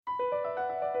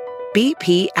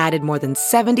BP added more than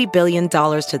 $70 billion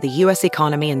to the U.S.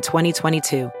 economy in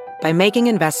 2022 by making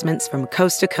investments from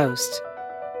coast to coast.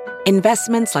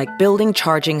 Investments like building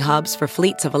charging hubs for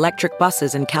fleets of electric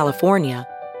buses in California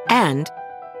and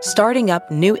starting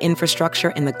up new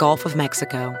infrastructure in the Gulf of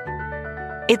Mexico.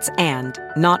 It's and,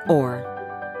 not or.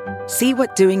 See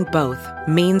what doing both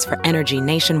means for energy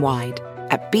nationwide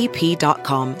at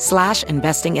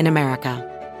bp.com/investing in America.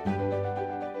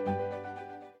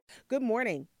 Good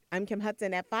morning. I'm Kim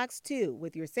Hudson at Fox 2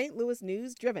 with your St. Louis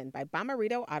news driven by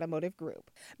Bomarito Automotive Group.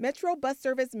 Metro bus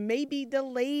service may be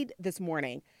delayed this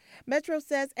morning. Metro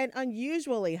says an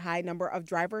unusually high number of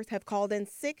drivers have called in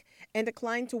sick and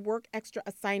declined to work extra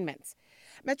assignments.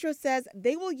 Metro says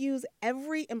they will use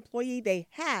every employee they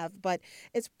have, but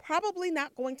it's probably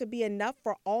not going to be enough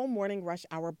for all morning rush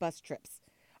hour bus trips.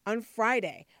 On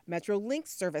Friday, Metrolink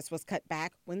service was cut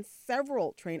back when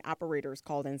several train operators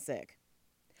called in sick.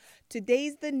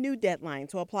 Today's the new deadline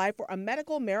to apply for a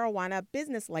medical marijuana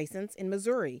business license in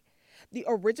Missouri. The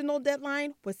original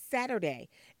deadline was Saturday.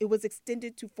 It was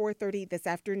extended to 4:30 this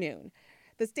afternoon.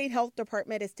 The state health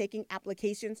department is taking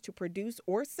applications to produce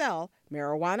or sell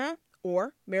marijuana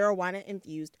or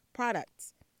marijuana-infused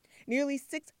products. Nearly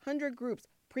 600 groups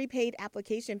prepaid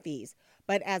application fees,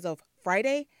 but as of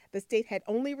Friday, the state had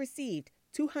only received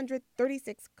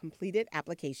 236 completed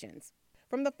applications.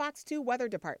 From the Fox 2 Weather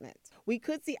Department, we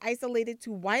could see isolated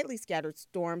to widely scattered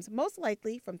storms, most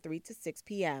likely from 3 to 6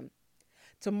 p.m.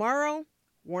 Tomorrow,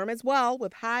 warm as well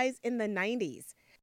with highs in the 90s.